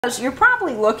You're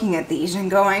probably looking at these and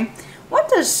going, what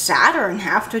does Saturn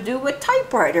have to do with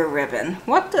typewriter ribbon?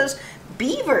 What does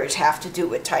beavers have to do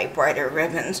with typewriter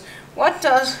ribbons? What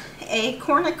does a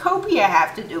cornucopia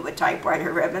have to do with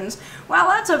typewriter ribbons? Well,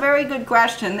 that's a very good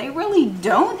question. They really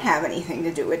don't have anything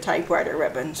to do with typewriter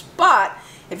ribbons. But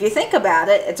if you think about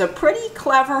it, it's a pretty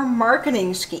clever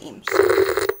marketing scheme.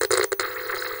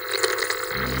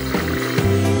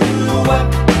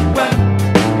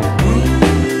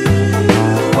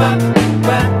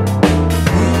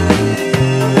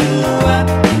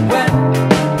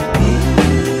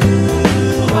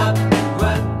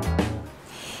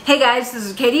 Hey guys, this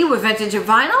is Katie with Vintage of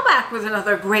Vinyl, back with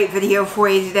another great video for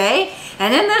you today.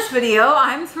 And in this video,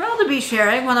 I'm thrilled to be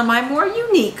sharing one of my more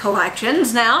unique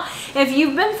collections. Now, if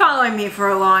you've been following me for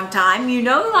a long time, you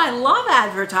know that I love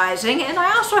advertising, and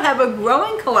I also have a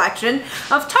growing collection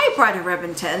of typewriter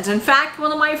ribbon tins. In fact,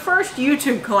 one of my first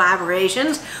YouTube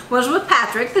collaborations was with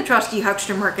Patrick, the trusty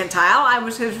Huckster Mercantile. I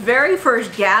was his very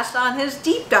first guest on his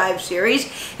deep dive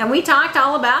series, and we talked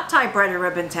all about typewriter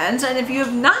ribbon tins. And if you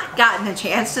have not gotten a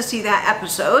chance to see that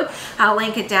episode, I'll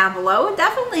link it down below, and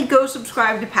definitely go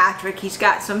subscribe to Patrick. He's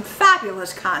got some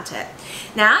fabulous content.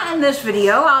 Now in this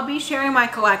video, I'll be sharing my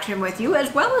collection with you,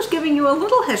 as well as giving you a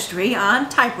little history on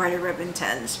typewriter ribbon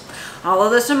tins. All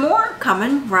of this and more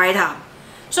coming right up.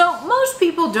 So most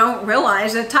people don't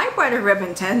realize that typewriter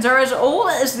ribbon tins are as old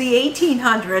as the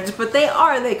 1800s, but they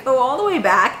go all the way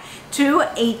back to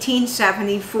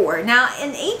 1874. Now, in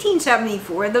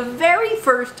 1874, the very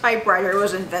first typewriter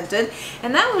was invented,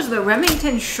 and that was the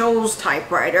Remington Shoals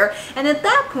typewriter. And at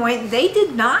that point, they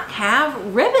did not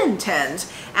have ribbon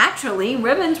tins. Actually,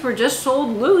 ribbons were just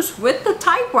sold loose with the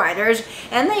typewriters,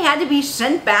 and they had to be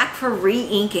sent back for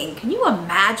re-inking. Can you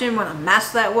imagine what a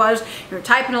mess that was? You're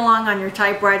typing along on your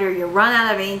typewriter, you run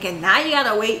out of ink, and now you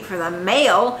gotta wait for the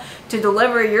mail to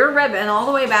deliver your ribbon all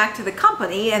the way back to the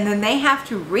company, and then they have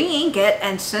to re-ink it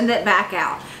and send it back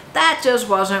out. That just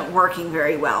wasn't working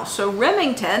very well. So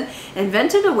Remington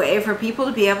invented a way for people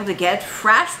to be able to get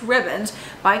fresh ribbons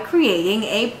by creating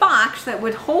a box that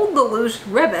would hold the loose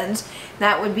ribbons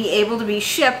that would be able to be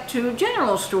shipped to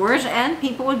general stores, and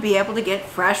people would be able to get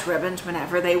fresh ribbons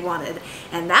whenever they wanted.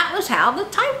 And that was how the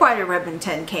typewriter ribbon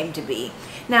tin came to be.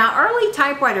 Now, early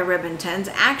typewriter ribbon tins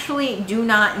actually do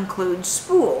not include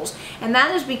spools, and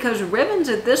that is because ribbons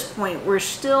at this point were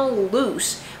still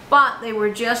loose, but they were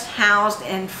just housed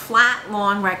in flat,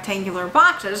 long, rectangular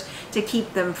boxes to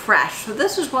keep them fresh. So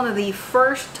this is one of the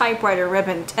first typewriter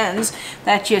ribbon tins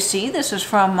that you see. This is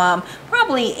from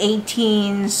probably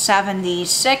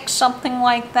 1876, something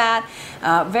like that.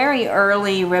 Very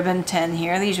early ribbon tin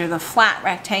here. These are the flat,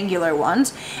 rectangular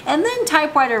ones. And then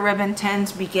typewriter ribbon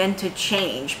tins begin to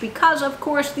change because, of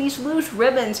course, these loose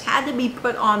ribbons had to be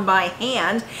put on by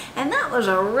hand, and that was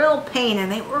a real pain,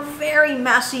 and they were very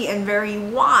messy and very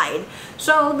wide.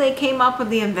 So they came up with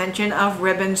the invention of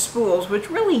ribbon spools, which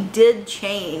really did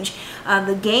change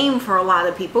the game for a lot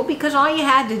of people, because all you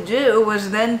had to do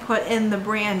was then put in the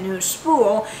brand new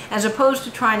spool as opposed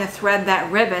to trying to thread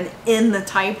that ribbon in the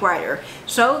typewriter.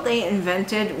 So they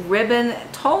invented ribbon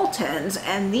tall tins,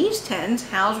 and these tins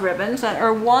house ribbons that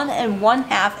are 1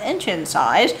 1/2 inch in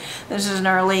size. This is an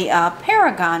early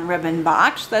Paragon ribbon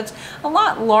box that's a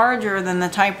lot larger than the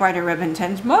typewriter ribbon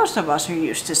tins most of us are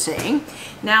used to seeing.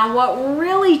 Now, what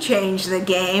really changed the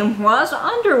game was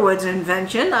Underwood's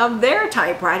invention of their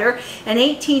typewriter in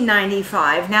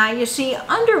 1895. Now, you see,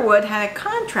 Underwood had a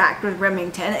contract with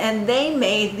Remington, and they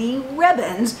made the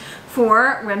ribbons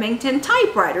for Remington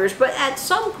typewriters, but at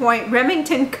some point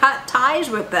Remington cut ties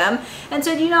with them and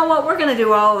said, you know what, we're going to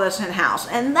do all of this in-house.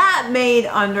 And that made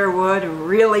Underwood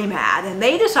really mad, and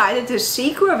they decided to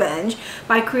seek revenge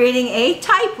by creating a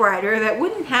typewriter that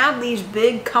wouldn't have these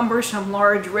big, cumbersome,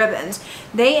 large ribbons.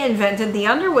 They invented the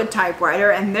Underwood typewriter,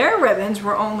 and their ribbons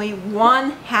were only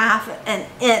 1/2 an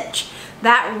inch.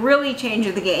 That really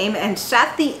changed the game and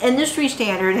set the industry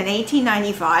standard in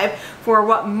 1895 for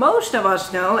what most of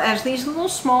us know as these little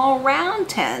small round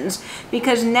tins,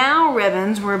 because now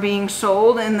ribbons were being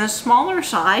sold in the smaller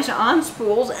size on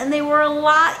spools, and they were a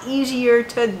lot easier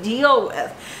to deal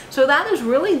with. So that is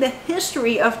really the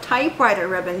history of typewriter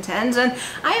ribbon tins, and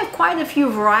I have quite a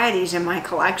few varieties in my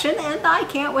collection, and I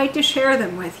can't wait to share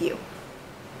them with you.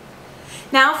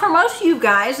 Now, for most of you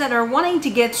guys that are wanting to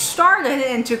get started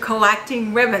into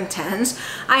collecting ribbon tins,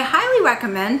 I highly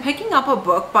recommend picking up a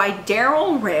book by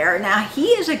Darryl Rare. Now, he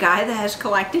is a guy that has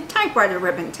collected typewriter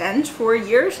ribbon tins for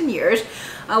years and years,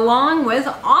 along with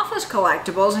office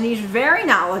collectibles, and he's very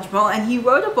knowledgeable, and he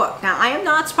wrote a book. Now, I am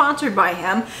not sponsored by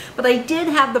him, but I did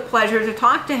have the pleasure to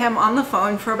talk to him on the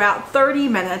phone for about 30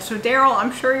 minutes. So Darryl,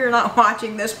 I'm sure you're not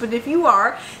watching this, but if you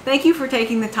are, thank you for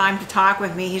taking the time to talk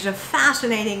with me. He's a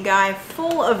fascinating guy,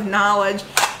 full of knowledge,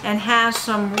 and has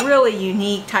some really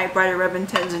unique typewriter ribbon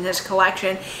tins in his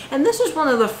collection. And this is one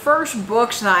of the first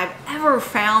books that I've ever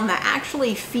found that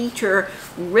actually feature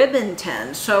ribbon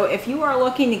tins. So if you are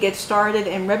looking to get started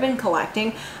in ribbon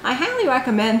collecting, I highly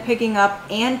recommend picking up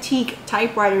Antique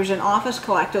Typewriters and Office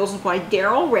Collectibles by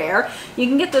Darryl Rare. You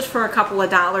can get this for a couple of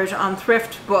dollars on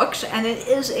Thrift Books, and it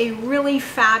is a really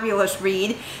fabulous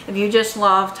read if you just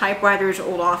love typewriters,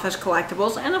 old office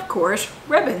collectibles, and of course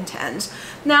ribbon tins.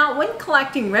 Now, when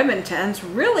collecting ribbon tins,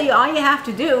 really all you have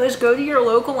to do is go to your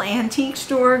local antique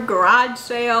store, garage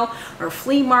sale, or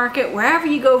flea market, wherever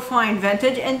you go find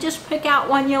vintage, and just pick out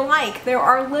one you like. There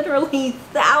are literally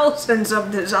thousands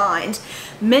of designs.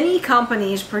 Many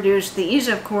companies produce these.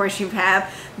 Of course, you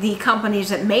have the companies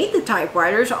that made the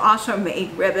typewriters also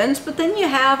made ribbons, but then you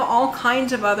have all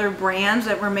kinds of other brands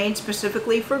that were made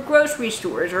specifically for grocery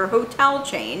stores or hotel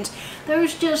chains.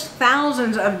 There's just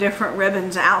thousands of different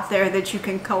ribbons out there that you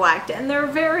can collect, and they're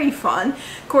very fun.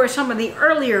 Of course, some of the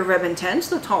earlier ribbon tins,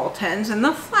 the tall tins and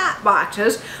the flat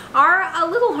boxes, are a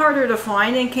little harder to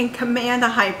find and can command a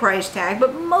high price tag,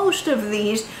 but most of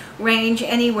these range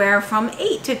anywhere from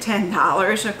 $8 to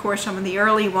 $10. Of course, some of the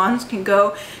early ones can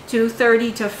go to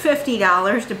 $30 to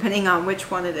 $50 depending on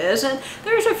which one it is, and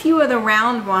there's a few of the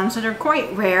round ones that are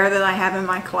quite rare that I have in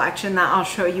my collection that I'll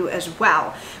show you as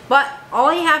well. But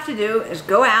all you have to do is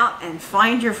go out and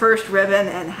find your first ribbon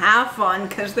and have fun,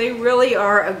 because they really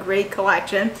are a great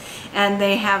collection and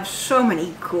they have so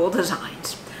many cool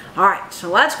designs. Alright, so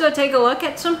let's go take a look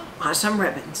at some awesome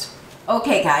ribbons.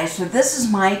 Okay guys, so this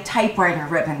is my typewriter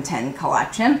ribbon tin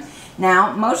collection.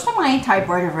 Now, most of my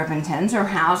typewriter ribbon tins are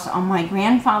housed on my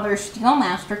grandfather's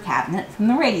Steelmaster cabinet from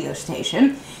the radio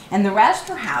station, and the rest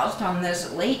are housed on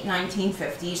this late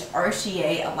 1950s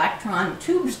RCA Electron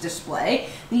Tubes display.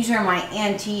 These are my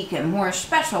antique and more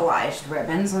specialized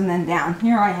ribbons, and then down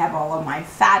here I have all of my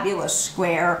fabulous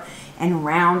square and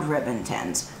round ribbon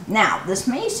tins. Now, this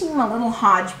may seem a little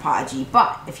hodgepodgey,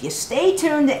 but if you stay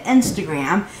tuned to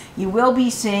Instagram, you will be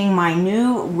seeing my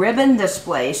new ribbon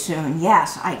display soon.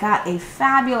 Yes, I got a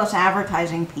fabulous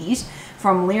advertising piece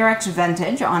from Lyrics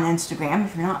Vintage on Instagram.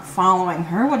 If you're not following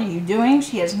her, what are you doing?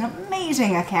 She has an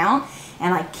amazing account,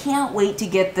 and I can't wait to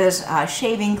get this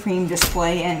shaving cream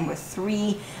display in with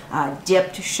 3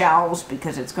 dipped shelves,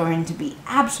 because it's going to be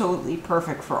absolutely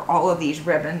perfect for all of these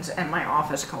ribbons and my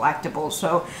office collectibles.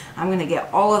 So I'm going to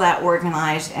get all of that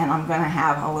organized, and I'm going to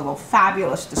have a little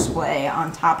fabulous display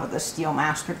on top of the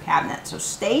Steelmaster cabinet. So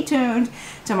stay tuned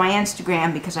to my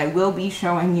Instagram, because I will be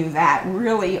showing you that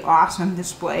really awesome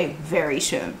display very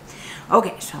soon.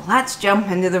 Okay, so let's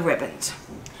jump into the ribbons.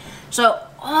 So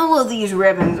all of these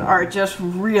ribbons are just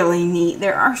really neat.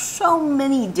 There are so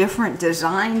many different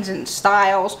designs and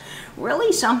styles,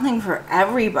 really something for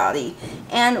everybody.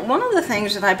 And one of the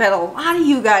things that I bet a lot of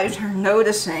you guys are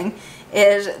noticing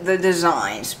is the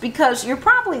designs, because you're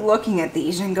probably looking at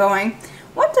these and going,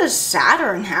 what does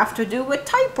Saturn have to do with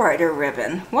typewriter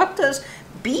ribbon? What does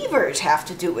beavers have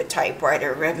to do with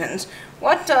typewriter ribbons?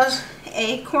 What does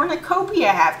a cornucopia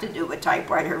have to do with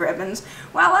typewriter ribbons?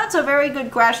 Well, that's a very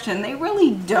good question. They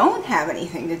really don't have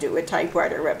anything to do with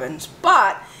typewriter ribbons,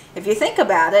 but if you think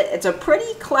about it, it's a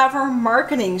pretty clever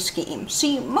marketing scheme.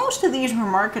 See, most of these were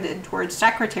marketed towards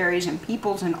secretaries and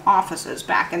people in offices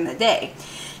back in the day.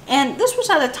 And this was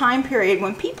at a time period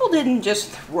when people didn't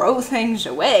just throw things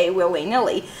away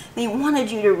willy-nilly. They wanted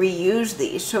you to reuse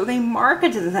these, so they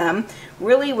marketed them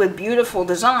really with beautiful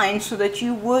designs so that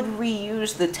you would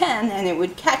reuse the tin and it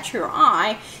would catch your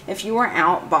eye if you were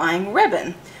out buying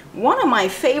ribbon. One of my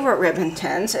favorite ribbon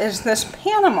tins is this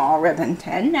Panama ribbon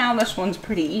tin. Now, this one's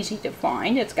pretty easy to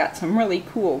find. It's got some really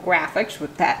cool graphics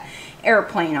with that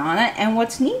airplane on it, and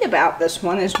what's neat about this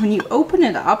one is when you open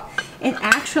it up, it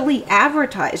actually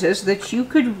advertises that you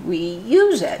could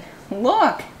reuse it.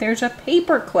 Look, there's a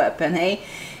paper clip and a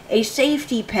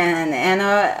safety pin and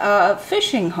a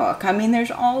fishing hook. I mean,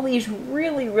 there's all these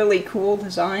really cool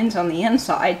designs on the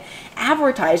inside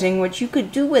advertising what you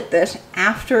could do with this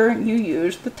after you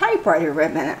use the typewriter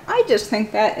ribbon. I just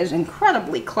think that is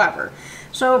incredibly clever.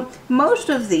 So most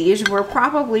of these were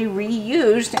probably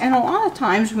reused, and a lot of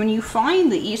times when you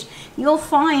find these, you'll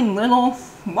find little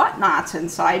whatnots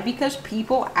inside because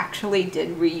people actually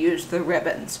did reuse the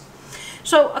ribbons.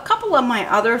 So a couple of my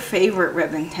other favorite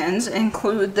ribbon tins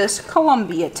include this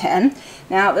Columbia tin.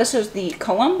 Now this is the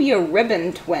Columbia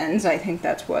Ribbon Twins. I think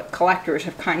that's what collectors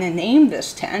have kind of named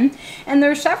this tin. And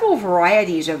there's several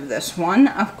varieties of this one.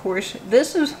 Of course,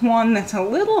 this is one that's a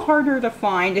little harder to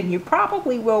find, and you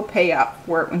probably will pay up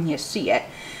for it when you see it.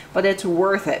 But it's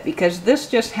worth it because this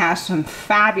just has some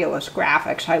fabulous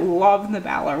graphics. I love the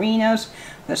ballerinas.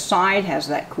 The side has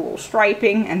that cool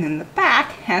striping, and then the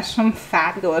back has some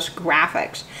fabulous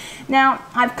graphics. Now,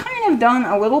 I've kind of done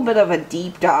a little bit of a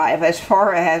deep dive as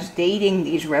far as dating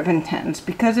these ribbon tins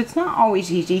because it's not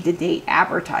always easy to date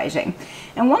advertising.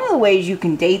 And one of the ways you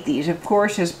can date these, of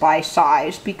course, is by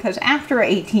size, because after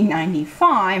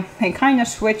 1895, they kind of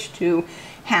switched to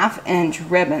half-inch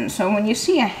ribbon. So when you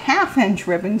see a half-inch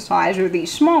ribbon size or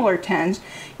these smaller tins,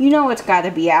 you know it's got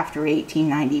to be after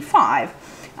 1895.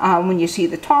 When you see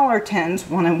the taller tins,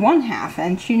 1 1/2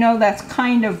 inch, you know that's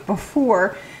kind of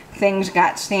before things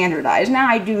got standardized. Now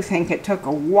I do think it took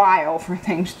a while for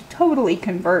things to totally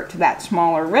convert to that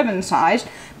smaller ribbon size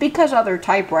because other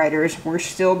typewriters were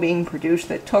still being produced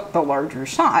that took the larger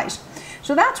size.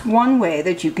 So that's one way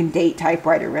that you can date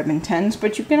typewriter ribbon tins,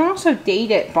 but you can also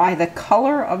date it by the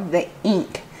color of the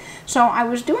ink. So I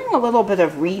was doing a little bit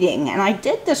of reading, and I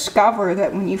did discover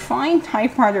that when you find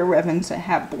typewriter ribbons that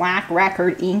have black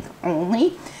record ink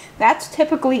only, that's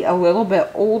typically a little bit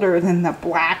older than the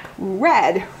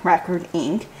black-red record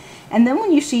ink. And then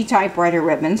when you see typewriter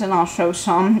ribbons, and I'll show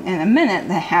some in a minute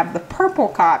that have the purple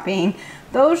copying,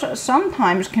 those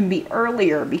sometimes can be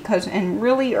earlier because in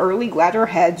really early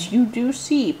letterheads you do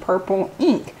see purple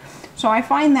ink. So I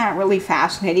find that really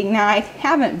fascinating. Now I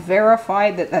haven't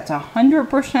verified that that's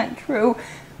 100% true,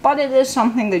 but it is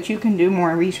something that you can do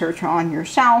more research on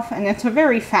yourself, and it's a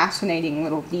very fascinating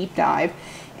little deep dive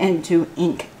into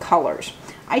ink colors.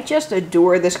 I just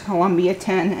adore this Columbia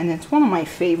tin, and it's one of my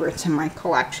favorites in my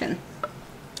collection.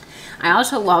 I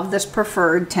also love this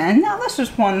Preferred tin. Now this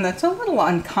is one that's a little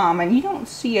uncommon. You don't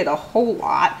see it a whole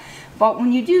lot, but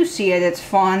when you do see it, it's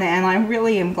fun, and I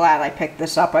really am glad I picked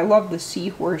this up. I love the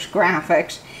seahorse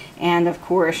graphics, and of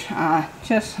course,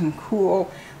 just some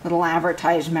cool little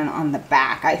advertisement on the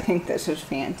back. I think this is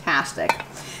fantastic.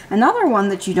 Another one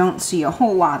that you don't see a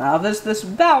whole lot of is this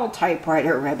Bell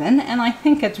typewriter ribbon, and I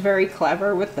think it's very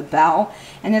clever with the bell,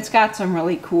 and it's got some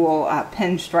really cool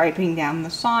pinstriping down the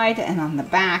side and on the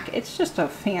back. It's just a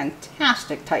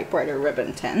fantastic typewriter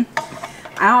ribbon tin.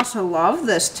 I also love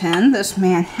this tin, this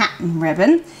Manhattan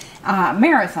ribbon,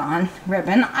 marathon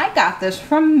ribbon. I got this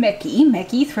from Mickey.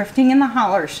 Mickey Thrifting in the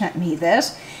Holler sent me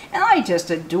this, and I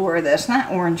just adore this.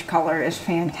 That orange color is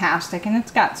fantastic, and it's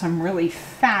got some really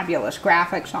fabulous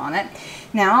graphics on it.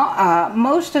 Now,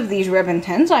 most of these ribbon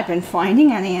tins I've been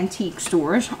finding at antique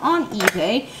stores on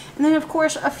eBay, and then of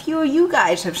course a few of you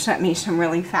guys have sent me some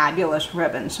really fabulous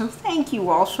ribbons, so thank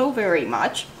you all so very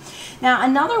much. Now,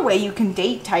 another way you can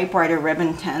date typewriter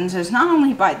ribbon tins is not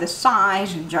only by the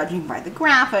size and judging by the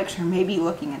graphics or maybe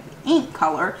looking at the ink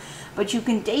color, but you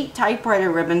can date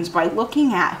typewriter ribbons by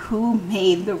looking at who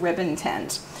made the ribbon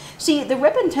tins. See, the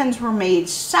ribbon tins were made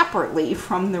separately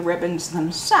from the ribbons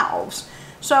themselves.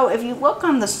 So if you look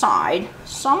on the side,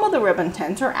 some of the ribbon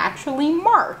tins are actually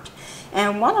marked.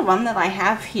 And one of them that I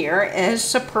have here is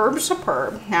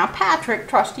Superb. Now Patrick,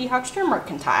 Trusty Huckster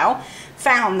Mercantile,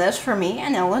 found this for me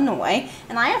in Illinois,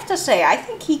 and I have to say I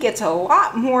think he gets a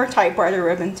lot more typewriter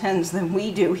ribbon tins than we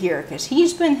do here because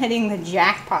he's been hitting the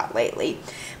jackpot lately.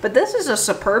 But this is a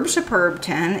Superb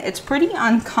tin. It's pretty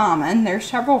uncommon. There's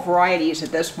several varieties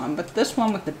of this one, but this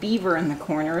one with the beaver in the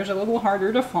corner is a little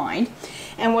harder to find.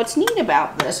 And what's neat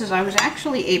about this is I was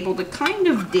actually able to kind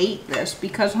of date this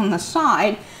because on the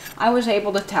side I was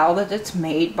able to tell that it's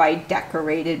made by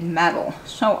decorated metal.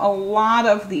 So a lot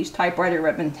of these typewriter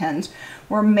ribbon tins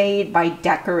were made by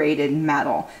decorated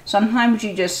metal. Sometimes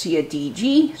you just see a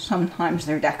DG, sometimes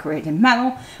they're decorated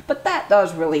metal, but that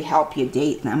does really help you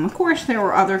date them. Of course, there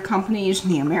were other companies.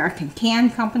 The American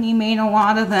Can Company made a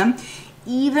lot of them.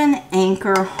 Even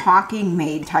Anchor Hocking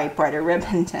made typewriter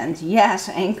ribbon tins. Yes,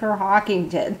 Anchor Hocking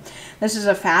did. This is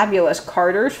a fabulous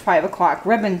Carter's 5 o'clock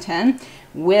ribbon tin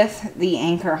with the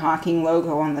Anchor Hocking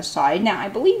logo on the side. Now, I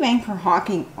believe Anchor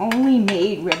Hocking only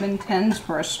made ribbon tins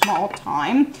for a small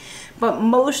time, but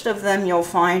most of them you'll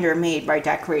find are made by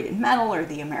Decorated Metal or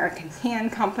the American Can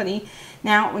Company.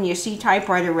 Now, when you see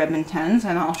typewriter ribbon tins,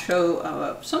 and I'll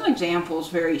show some examples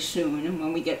very soon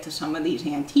when we get to some of these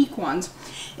antique ones,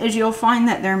 is you'll find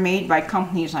that they're made by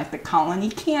companies like the Colony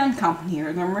Can Company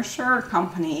or the Mercer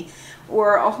Company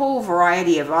or a whole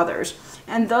variety of others.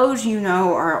 And those, you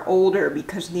know, are older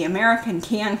because the American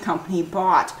Can Company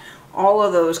bought all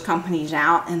of those companies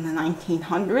out in the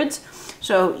 1900s.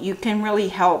 So you can really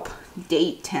help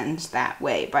date tins that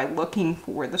way by looking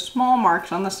for the small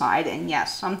marks on the side, and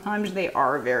yes, sometimes they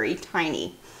are very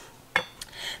tiny.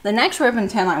 The next ribbon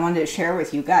tin I wanted to share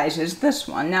with you guys is this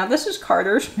one. Now this is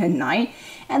Carter's Midnight,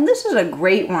 and this is a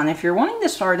great one if you're wanting to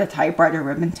start a typewriter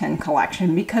ribbon tin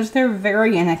collection because they're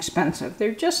very inexpensive.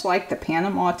 They're just like the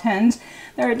Panama tins.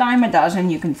 They're a dime a dozen.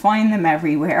 You can find them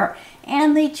everywhere,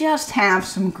 and they just have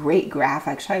some great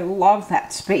graphics. I love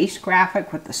that space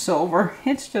graphic with the silver.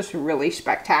 It's just really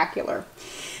spectacular.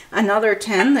 Another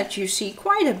tin that you see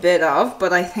quite a bit of,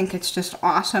 but I think it's just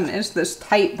awesome, is this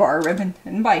Type Bar ribbon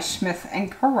tin by Smith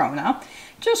 & Corona.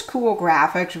 Just cool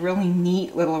graphics, really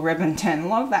neat little ribbon tin.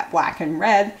 Love that black and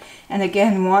red. And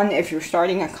again, one, if you're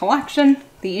starting a collection,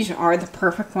 these are the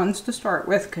perfect ones to start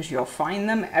with because you'll find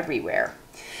them everywhere.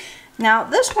 Now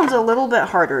this one's a little bit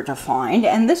harder to find,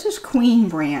 and this is Queen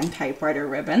brand typewriter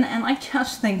ribbon, and I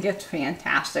just think it's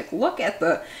fantastic. Look at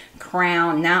the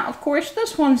crown. Now of course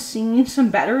this one's seen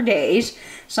some better days.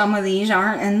 Some of these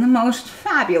aren't in the most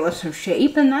fabulous of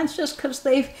shape, and that's just because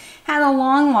they've had a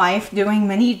long life doing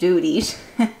many duties.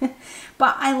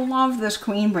 But I love this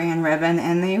Queen brand ribbon,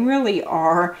 and they really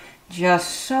are just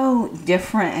so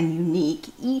different and unique.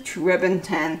 Each ribbon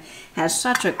tin has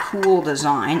such a cool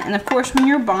design, and of course when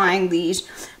you're buying these,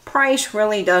 price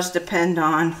really does depend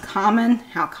on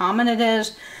how common it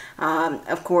is,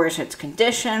 of course its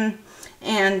condition,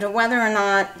 and whether or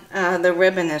not the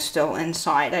ribbon is still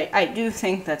inside. I do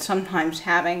think that sometimes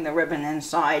having the ribbon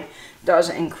inside does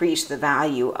increase the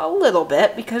value a little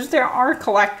bit because there are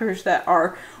collectors that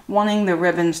are wanting the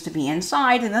ribbons to be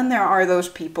inside, and then there are those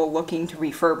people looking to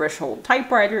refurbish old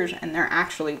typewriters and they're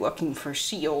actually looking for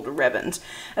sealed ribbons.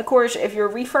 Of course, if you're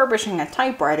refurbishing a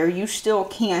typewriter, you still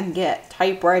can get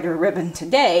typewriter ribbon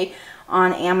today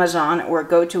on Amazon or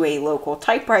go to a local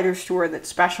typewriter store that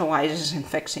specializes in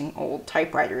fixing old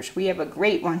typewriters. We have a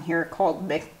great one here called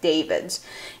McDavid's,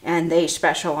 and they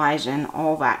specialize in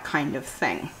all that kind of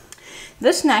thing.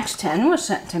 This next tin was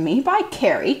sent to me by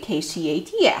Carrie,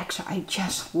 KCATX. I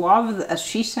just love this.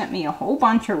 She sent me a whole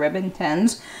bunch of ribbon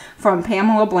tins from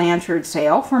Pamela Blanchard's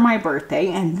sale for my birthday,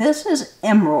 and this is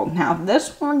Emerald. Now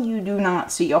this one you do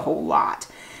not see a whole lot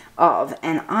of,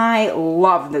 and I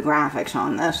love the graphics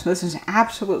on this. This is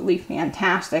absolutely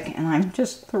fantastic, and I'm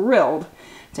just thrilled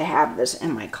to have this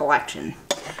in my collection.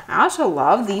 I also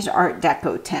love these Art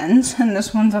Deco tins, and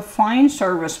this one's a Fine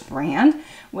Service brand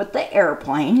with the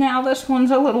airplane. Now this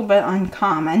one's a little bit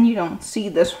uncommon. You don't see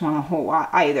this one a whole lot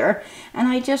either, and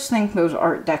I just think those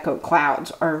Art Deco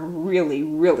clouds are really,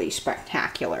 really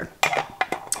spectacular.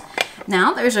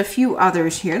 Now there's a few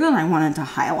others here that I wanted to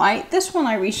highlight. This one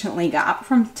I recently got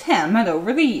from Tim at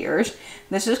Over the Years.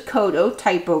 This is Kodo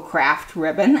Typocraft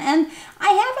ribbon, and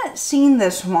I haven't seen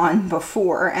this one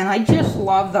before, and I just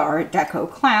love the Art Deco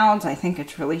clouds. I think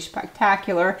it's really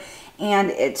spectacular,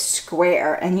 and it's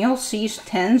square, and you'll see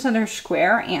tins that are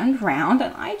square and round,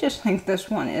 and I just think this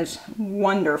one is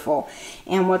wonderful.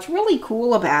 And what's really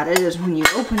cool about it is when you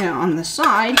open it on the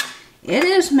side, it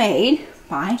is made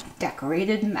by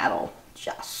decorated metal.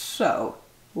 Just so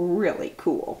really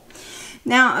cool.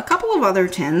 Now, a couple of other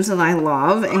tins that I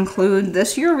love include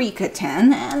this Eureka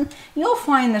tin, and you'll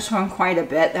find this one quite a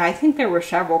bit. I think there were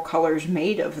several colors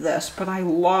made of this, but I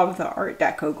love the Art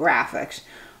Deco graphics.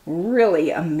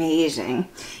 Really amazing.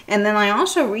 And then I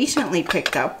also recently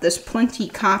picked up this Plenty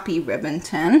Copy ribbon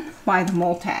tin by the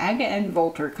Moltag and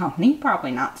Volter Company.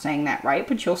 Probably not saying that right,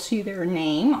 but you'll see their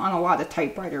name on a lot of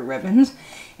typewriter ribbons.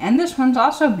 And this one's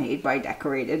also made by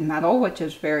decorated metal, which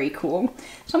is very cool.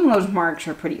 Some of those marks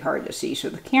are pretty hard to see, so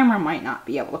the camera might not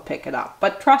be able to pick it up.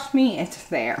 But trust me, it's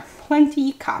there.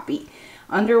 Plenty Copy.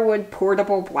 Underwood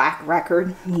Portable Black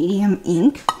Record, medium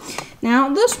ink.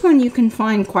 Now this one you can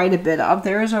find quite a bit of.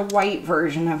 There is a white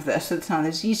version of this. It's not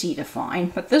as easy to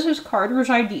find, but this is Carter's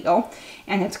Ideal,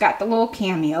 and it's got the little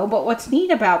cameo. But what's neat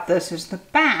about this is the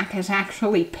back is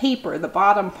actually paper, the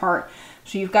bottom part.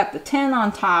 So you've got the tin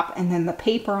on top and then the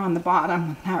paper on the bottom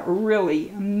with that really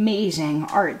amazing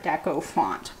Art Deco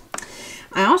font.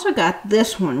 I also got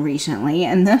this one recently,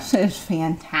 and this is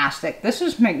fantastic. This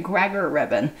is McGregor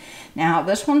ribbon. Now,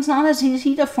 this one's not as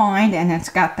easy to find, and it's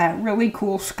got that really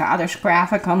cool Scottish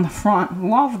graphic on the front.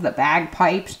 Love the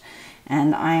bagpipes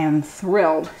and I am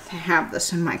thrilled to have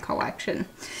this in my collection.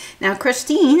 Now,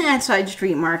 Christine at Side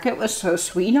Street Market was so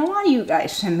sweet. A lot of you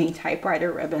guys send me typewriter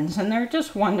ribbons, and they're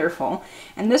just wonderful.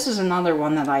 And this is another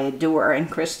one that I adore, and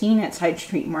Christine at Side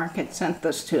Street Market sent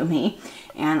this to me,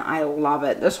 and I love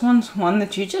it. This one's one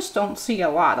that you just don't see a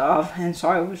lot of, and so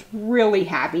I was really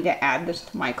happy to add this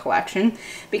to my collection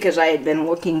because I had been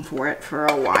looking for it for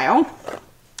a while.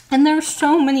 And there's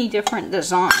so many different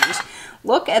designs.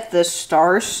 Look at this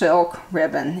star silk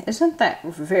ribbon. Isn't that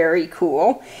very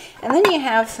cool? And then you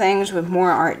have things with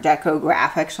more Art Deco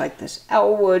graphics like this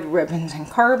Elwood ribbons and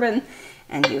carbon.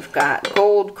 And you've got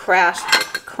gold crest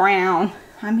with the crown.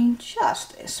 I mean,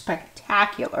 just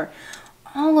spectacular.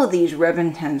 All of these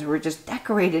ribbon tins were just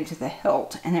decorated to the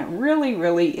hilt. And it really,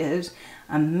 really is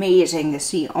amazing to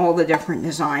see all the different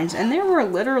designs. And there were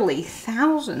literally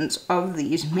thousands of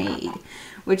these made,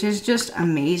 which is just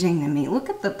amazing to me. Look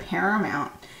at the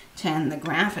Paramount tin, the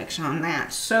graphics on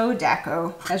that. So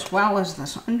deco, as well as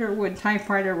this Underwood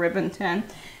typewriter ribbon tin.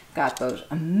 Got those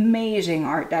amazing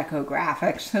Art Deco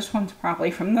graphics. This one's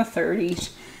probably from the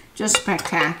 30s. Just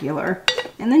spectacular.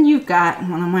 And then you've got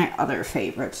one of my other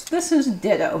favorites. This is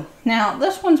Ditto. Now,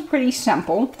 this one's pretty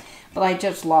simple, but I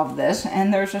just love this.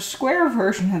 And there's a square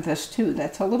version of this too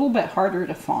that's a little bit harder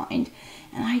to find.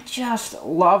 And I just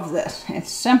love this. It's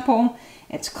simple,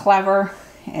 it's clever,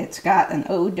 it's got an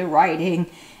ode to writing,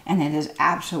 and it is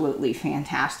absolutely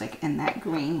fantastic in that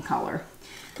green color.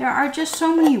 There are just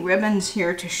so many ribbons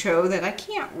here to show that I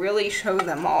can't really show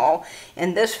them all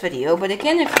in this video. But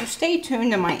again, if you stay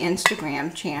tuned to my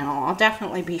Instagram channel, I'll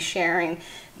definitely be sharing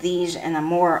these in a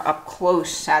more up-close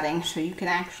setting so you can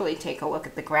actually take a look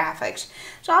at the graphics.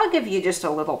 So I'll give you just a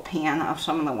little pan of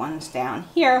some of the ones down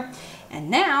here.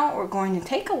 And now we're going to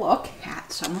take a look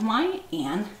at some of my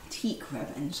antique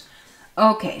ribbons.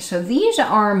 Okay, so these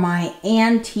are my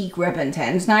antique ribbon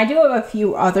tins. Now I do have a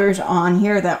few others on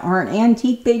here that aren't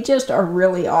antique. They just are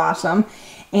really awesome.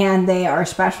 And they are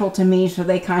special to me, so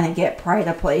they kind of get pride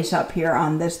of place up here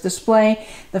on this display.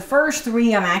 The first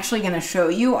three I'm actually going to show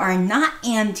you are not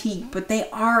antique, but they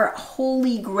are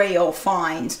holy grail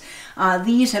finds.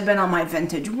 These have been on my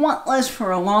vintage want list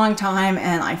for a long time,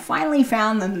 and I finally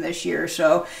found them this year.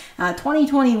 So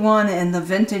 2021 and the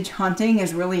vintage hunting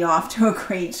is really off to a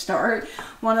great start.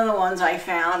 One of the ones I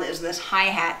found is this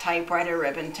hi-hat typewriter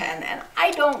ribbon tin, and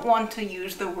I don't want to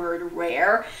use the word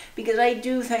rare because I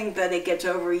do think that it gets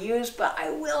overused, but I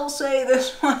will say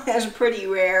this one is pretty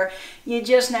rare. You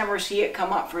just never see it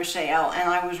come up for sale, and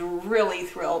I was really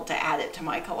thrilled to add it to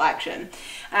my collection.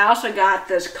 I also got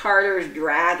this Carter's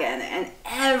Dragon, and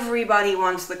everybody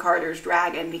wants the Carter's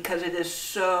Dragon because it is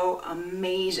so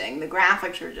amazing. The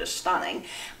graphics are just stunning,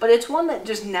 but it's one that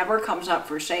just never comes up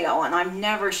for sale, and I've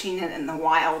never seen it in the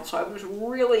wild, so I was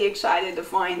really excited to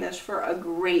find this for a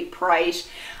great price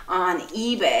on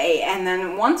eBay. And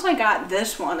then once I got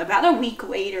this one, about a week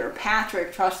later,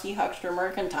 Patrick, Trusty Huckster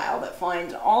Mercantile, that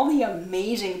finds all the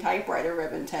amazing typewriter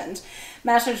ribbon tins,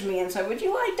 messaged me and said, would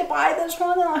you like to buy this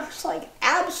one? And I was like,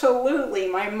 absolutely.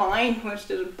 My mind was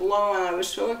just blown. I was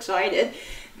so excited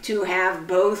to have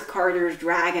both Carter's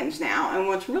Dragons now. And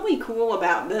what's really cool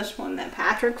about this one that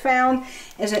Patrick found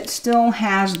is it still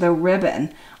has the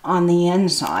ribbon on the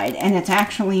inside, and it's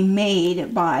actually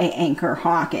made by Anchor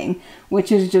Hawking,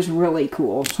 which is just really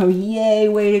cool. So yay,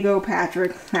 way to go,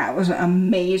 Patrick. That was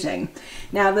amazing.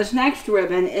 Now this next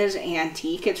ribbon is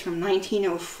antique. It's from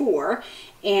 1904.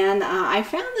 And I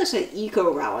found this at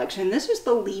Eco Relics, and this is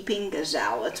the Leaping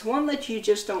Gazelle. It's one that you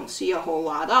just don't see a whole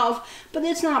lot of, but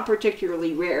it's not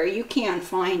particularly rare. You can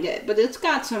find it, but it's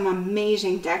got some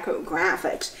amazing deco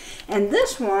graphics. And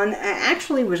this one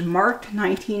actually was marked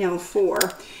 1904,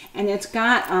 and it's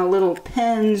got little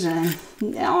pins and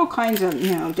all kinds of,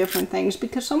 you know, different things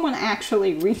because someone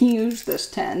actually reused this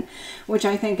tin, which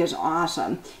I think is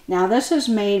awesome. Now this is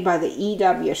made by the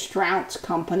E.W. Strauss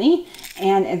Company,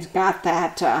 and it's got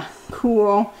that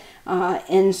cool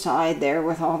inside there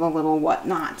with all the little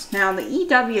whatnots. Now the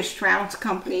E.W. Strauss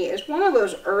Company is one of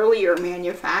those earlier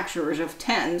manufacturers of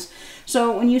tins.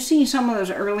 So when you see some of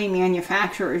those early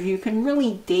manufacturers, you can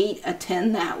really date a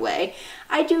tin that way.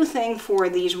 I do think for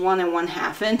these 1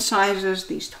 1/2 inch sizes,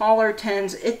 these taller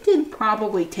tins, it did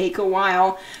probably take a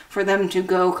while for them to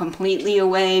go completely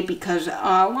away because a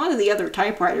lot of the other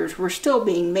typewriters were still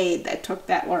being made that took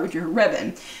that larger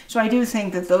ribbon. So I do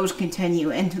think that those continue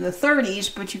into the 30s,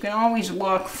 but you can always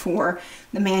look for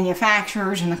the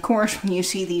manufacturers, and of course when you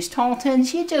see these tall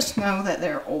tins, you just know that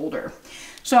they're older.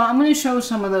 So I'm going to show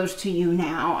some of those to you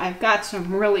now. I've got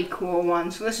some really cool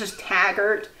ones. So this is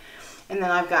Taggart. And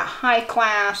then I've got High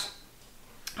Class,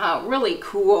 Really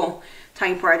cool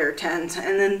typewriter tins.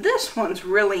 And then this one's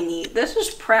really neat. This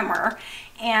is Primer,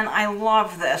 and I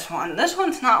love this one. This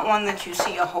one's not one that you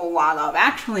see a whole lot of.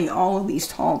 Actually, all of these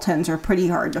tall tins are pretty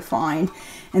hard to find.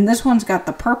 And this one's got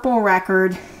the purple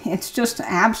record. It's just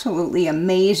absolutely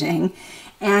amazing.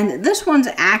 And this one's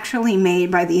actually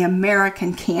made by the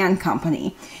American Can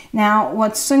Company. Now,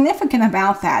 what's significant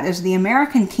about that is the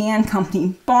American Can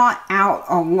Company bought out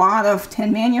a lot of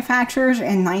tin manufacturers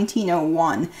in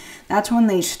 1901. That's when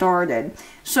they started.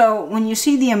 So when you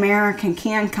see the American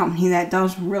Can Company, that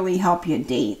does really help you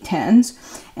date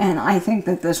tins. And I think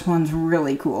that this one's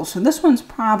really cool. So this one's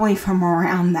probably from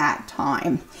around that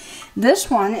time. This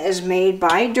one is made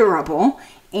by Durable,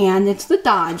 and it's the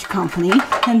Dodge Company,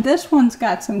 and this one's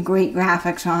got some great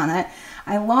graphics on it.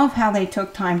 I love how they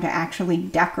took time to actually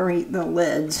decorate the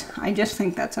lids. I just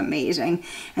think that's amazing.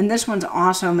 And this one's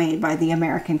also made by the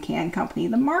American Can Company.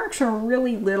 The marks are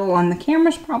really little, and the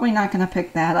camera's probably not going to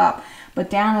pick that up, but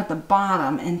down at the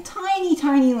bottom in tiny,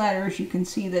 tiny letters, you can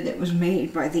see that it was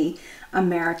made by the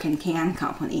American Can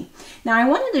Company. Now, I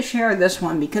wanted to share this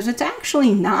one because it's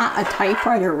actually not a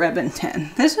typewriter ribbon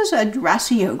tin. This is a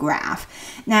dressiograph.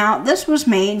 Now, this was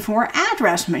made for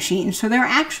address machines, so there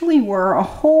actually were a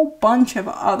whole bunch of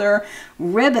other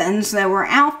ribbons that were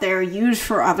out there used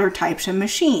for other types of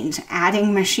machines,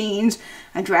 adding machines,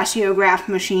 dressiograph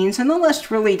machines, and the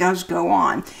list really does go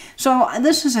on. So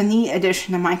this is a neat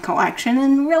addition to my collection,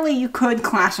 and really you could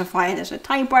classify it as a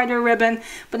typewriter ribbon,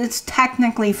 but it's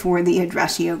technically for the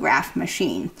dressiograph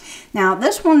machine. Now,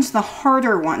 this one's the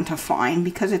harder one to find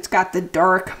because it's got the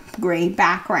dark gray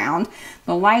background.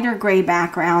 The lighter gray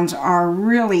backgrounds are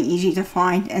really easy to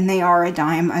find, and they are a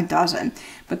dime a dozen.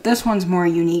 But this one's more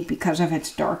unique because of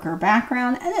its darker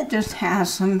background, and it just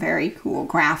has some very cool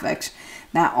graphics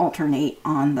that alternate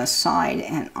on the side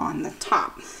and on the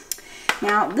top.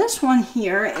 Now, this one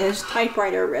here is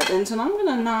typewriter ribbons, and I'm going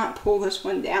to not pull this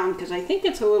one down because I think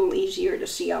it's a little easier to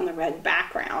see on the red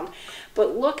background.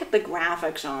 But look at the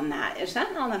graphics on that. Is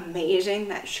that not amazing?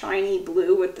 That shiny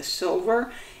blue with the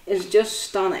silver is just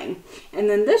stunning. And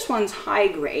then this one's high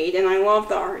grade, and I love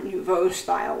the Art Nouveau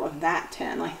style of that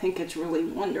tin. I think it's really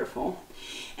wonderful.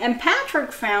 And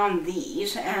Patrick found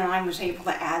these, and I was able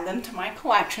to add them to my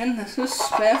collection. This is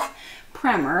Smith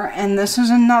Primer, and this is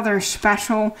another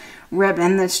special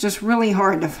ribbon that's just really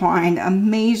hard to find.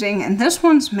 Amazing. And this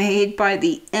one's made by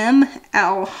the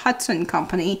M.L. Hudson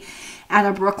Company out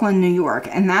of Brooklyn, New York.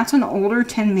 And that's an older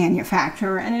tin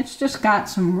manufacturer, and it's just got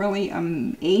some really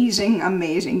amazing,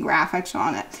 amazing graphics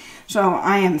on it. So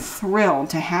I am thrilled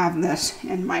to have this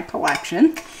in my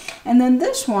collection. And then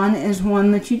this one is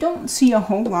one that you don't see a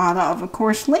whole lot of. Of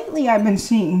course, lately I've been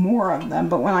seeing more of them,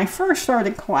 but when I first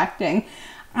started collecting,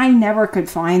 I never could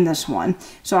find this one.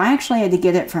 So I actually had to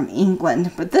get it from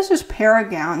England. But this is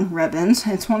Paragon ribbons.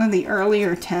 It's one of the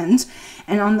earlier tins.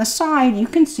 And on the side, you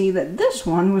can see that this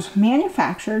one was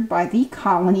manufactured by the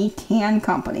Colony Can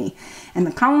Company. And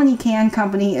the Colony Can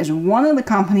Company is one of the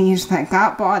companies that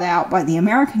got bought out by the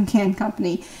American Can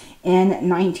Company in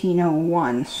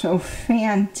 1901. So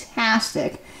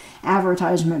fantastic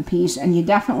advertisement piece. And you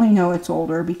definitely know it's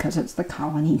older because it's the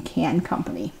Colony Can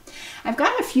Company. I've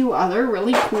got a few other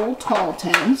really cool tall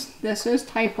tins. This is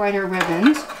typewriter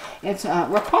ribbons. It's a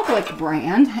Republic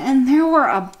brand, and there were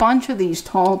a bunch of these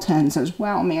tall tins as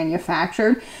well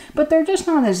manufactured, but they're just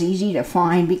not as easy to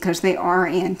find because they are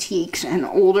antiques and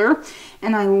older.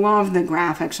 And I love the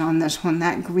graphics on this one.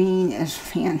 That green is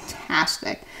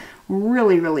fantastic.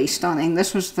 Really, really stunning.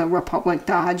 This was the Republic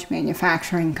Dodge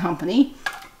Manufacturing Company.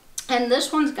 And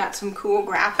this one's got some cool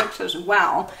graphics as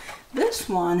well. This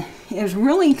one is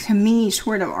really, to me,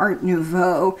 sort of Art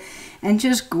Nouveau and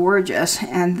just gorgeous.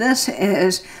 And this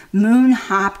is Moon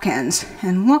Hopkins.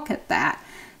 And look at that.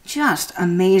 Just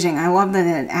amazing. I love that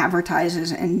it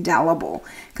advertises indelible,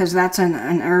 because that's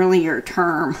an earlier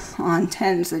term on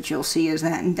tins that you'll see is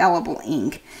that indelible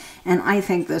ink. And I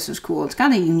think this is cool. It's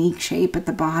got a unique shape at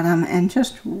the bottom and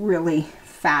just really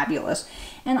fabulous.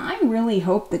 And I really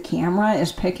hope the camera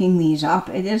is picking these up.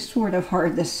 It is sort of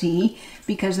hard to see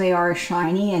because they are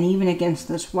shiny, and even against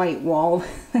this white wall,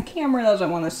 the camera doesn't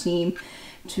want to seem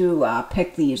to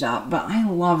pick these up, but I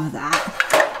love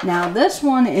that. Now this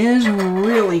one is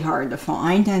really hard to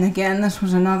find, and again, this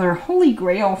was another Holy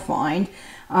Grail find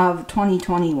of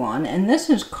 2021, and this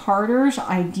is Carter's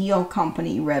Ideal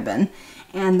Company ribbon,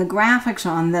 and the graphics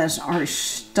on this are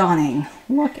stunning.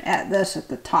 Look at this at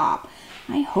the top.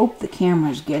 I hope the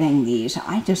camera's getting these.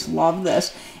 I just love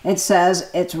this. It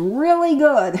says it's really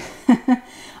good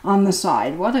on the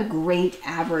side. What a great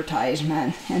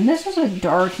advertisement. And this is a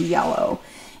dark yellow.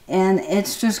 and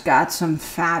it's just got some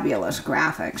fabulous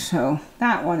graphics. So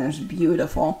that one is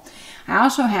beautiful. I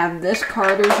also have this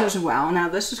Carter's as well. Now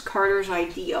this is Carter's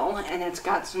Ideal, and it's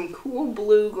got some cool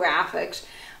blue graphics.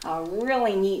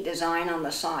 Really neat design on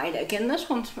the side. Again, this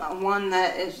one's one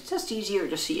that is just easier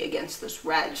to see against this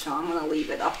red, so I'm going to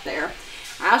leave it up there.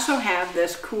 I also have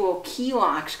this cool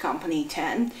Keylocks Company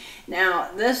tin.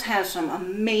 Now, this has some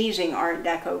amazing Art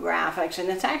Deco graphics, and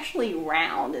it's actually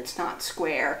round. It's not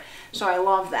square, so I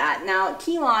love that. Now,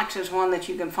 Keylocks is one that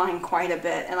you can find quite a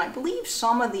bit, and I believe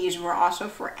some of these were also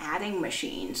for adding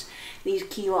machines, these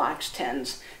Keylocks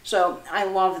tins. So I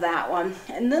love that one.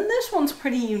 And then this one's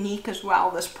pretty unique as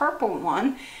well, this purple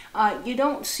one. You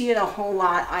don't see it a whole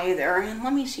lot either. And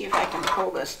let me see if I can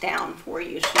pull this down for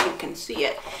you so you can see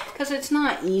it, because it's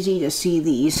not easy to see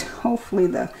these. Hopefully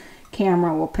the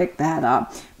camera will pick that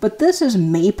up. But this is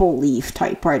maple leaf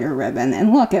typewriter ribbon,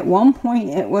 and look, at one point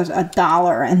it was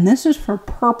 $1, and this is for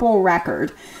purple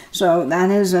record. So that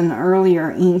is an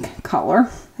earlier ink color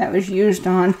that was used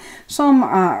on some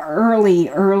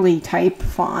early type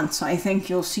fonts. I think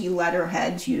you'll see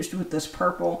letterheads used with this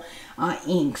purple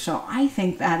ink. So I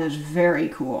think that is very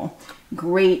cool.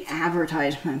 Great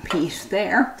advertisement piece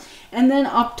there. And then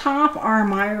up top are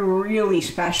my really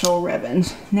special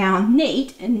ribbons. Now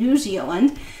Nate in New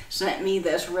Zealand sent me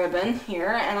this ribbon here,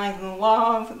 and I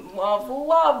love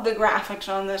the graphics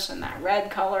on this in that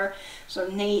red color. So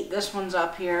Nate, this one's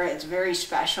up here. It's very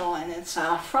special, and it's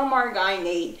from our guy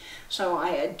Nate, so I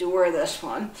adore this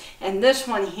one. And this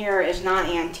one here is not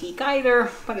antique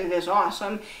either, but it is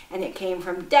awesome, and it came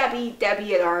from Debbie at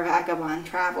RVAGABOND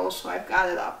Travels, so I've got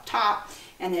it up top,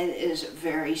 and it is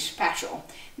very special.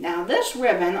 Now this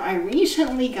ribbon I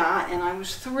recently got, and I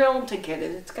was thrilled to get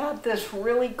it. It's got this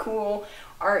really cool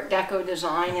Art Deco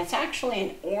design. It's actually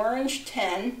an orange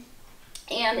tin,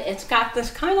 and it's got this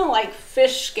kind of like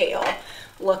fish scale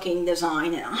looking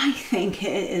design, and I think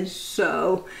it is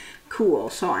so cool.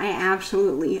 So I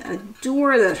absolutely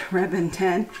adore this ribbon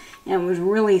tin, and was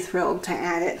really thrilled to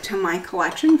add it to my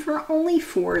collection for only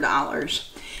 $4.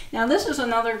 Now this is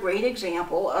another great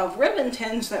example of ribbon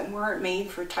tins that weren't made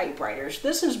for typewriters.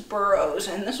 This is Burroughs,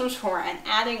 and this was for an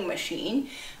adding machine,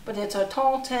 but it's a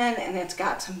tall tin and it's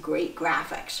got some great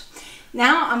graphics.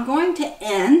 Now I'm going to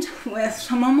end with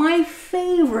some of my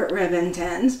favorite ribbon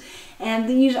tins, and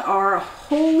these are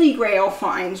holy grail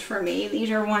finds for me.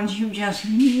 These are ones you just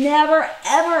never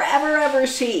ever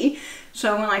see.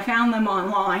 So when I found them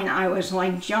online, I was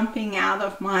like jumping out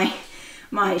of my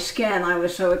skin. I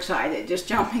was so excited, just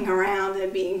jumping around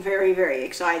and being very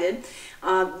excited.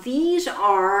 These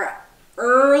are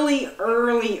early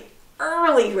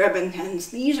ribbon tins.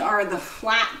 These are the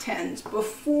flat tins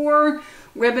before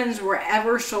ribbons were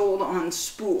ever sold on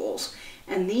spools.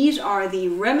 And these are the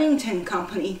Remington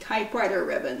Company typewriter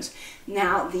ribbons.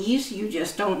 Now these you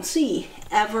just don't see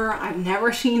ever. I've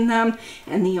never seen them,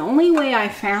 and the only way I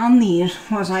found these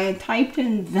was I had typed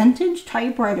in vintage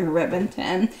typewriter ribbon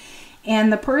tin,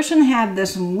 and the person had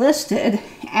this listed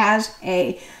as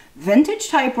a vintage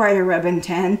typewriter ribbon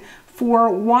tin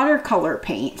for watercolor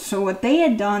paint. So what they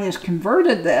had done is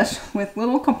converted this with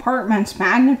little compartments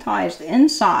magnetized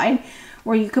inside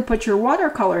where you could put your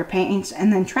watercolor paints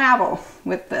and then travel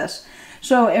with this.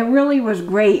 So it really was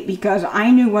great because I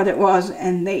knew what it was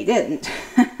and they didn't.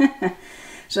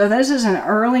 So this is an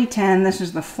early tin. This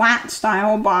is the flat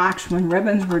style box when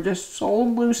ribbons were just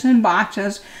sold loose in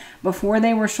boxes before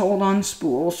they were sold on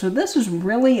spools. So this is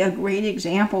really a great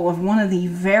example of one of the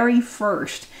very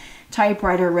first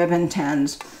typewriter ribbon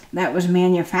tins that was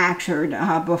manufactured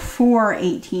before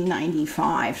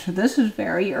 1895. So this is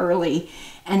very early,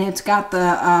 and it's got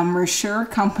the Mercer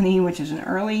Company, which is an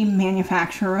early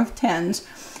manufacturer of tins,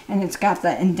 and it's got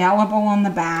the indelible on the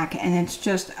back, and it's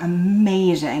just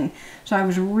amazing. So I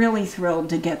was really thrilled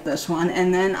to get this one.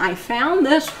 And then I found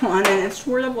this one, and it's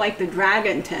sort of like the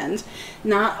Dragon tins.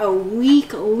 Not a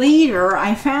week later,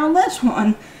 I found this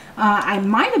one. I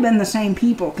might have been the same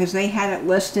people because they had it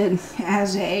listed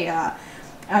as a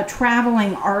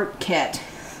traveling art kit,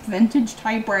 vintage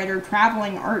typewriter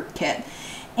traveling art kit.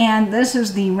 And this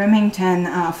is the Remington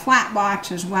flat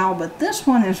box as well, but this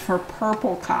one is for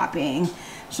purple copying.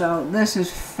 So this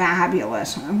is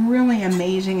fabulous. A really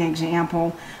amazing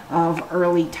example of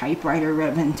early typewriter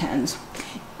ribbon tins.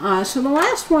 So the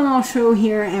last one I'll show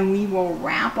here, and we will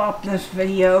wrap up this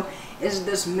video, is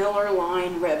this Miller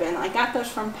line ribbon. I got this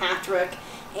from Patrick,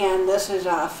 and this is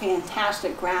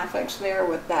fantastic graphics there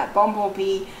with that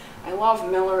bumblebee. I love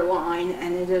Miller line,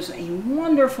 and it is a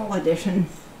wonderful addition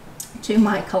to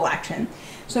my collection.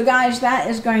 So guys, that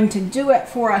is going to do it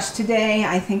for us today.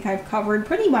 I think I've covered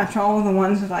pretty much all of the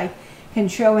ones that I can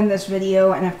show in this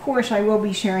video. And of course, I will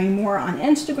be sharing more on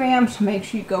Instagram, so make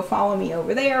sure you go follow me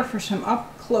over there for some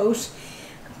up close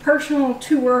personal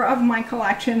tour of my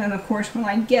collection. And of course, when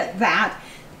I get that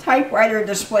typewriter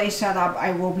display set up,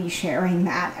 I will be sharing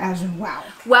that as well.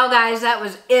 Well guys, that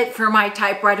was it for my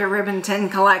typewriter ribbon tin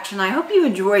collection. I hope you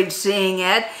enjoyed seeing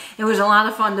it. It was a lot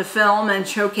of fun to film and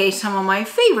showcase some of my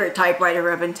favorite typewriter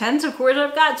ribbon tins. Of course,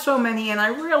 I've got so many and I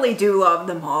really do love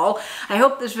them all. I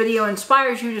hope this video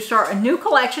inspires you to start a new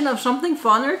collection of something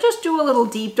fun, or just do a little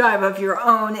deep dive of your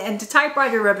own into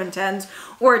typewriter ribbon tins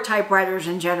or typewriters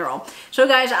in general. So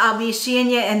guys, I'll be seeing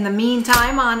you in the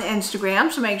meantime on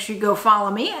Instagram, so make sure you go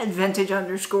follow me at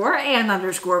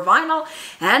vintage_and_vinyl.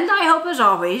 And I hope, as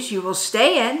always, you will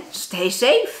stay in, stay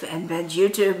safe, and bed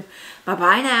YouTube.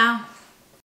 Bye-bye now.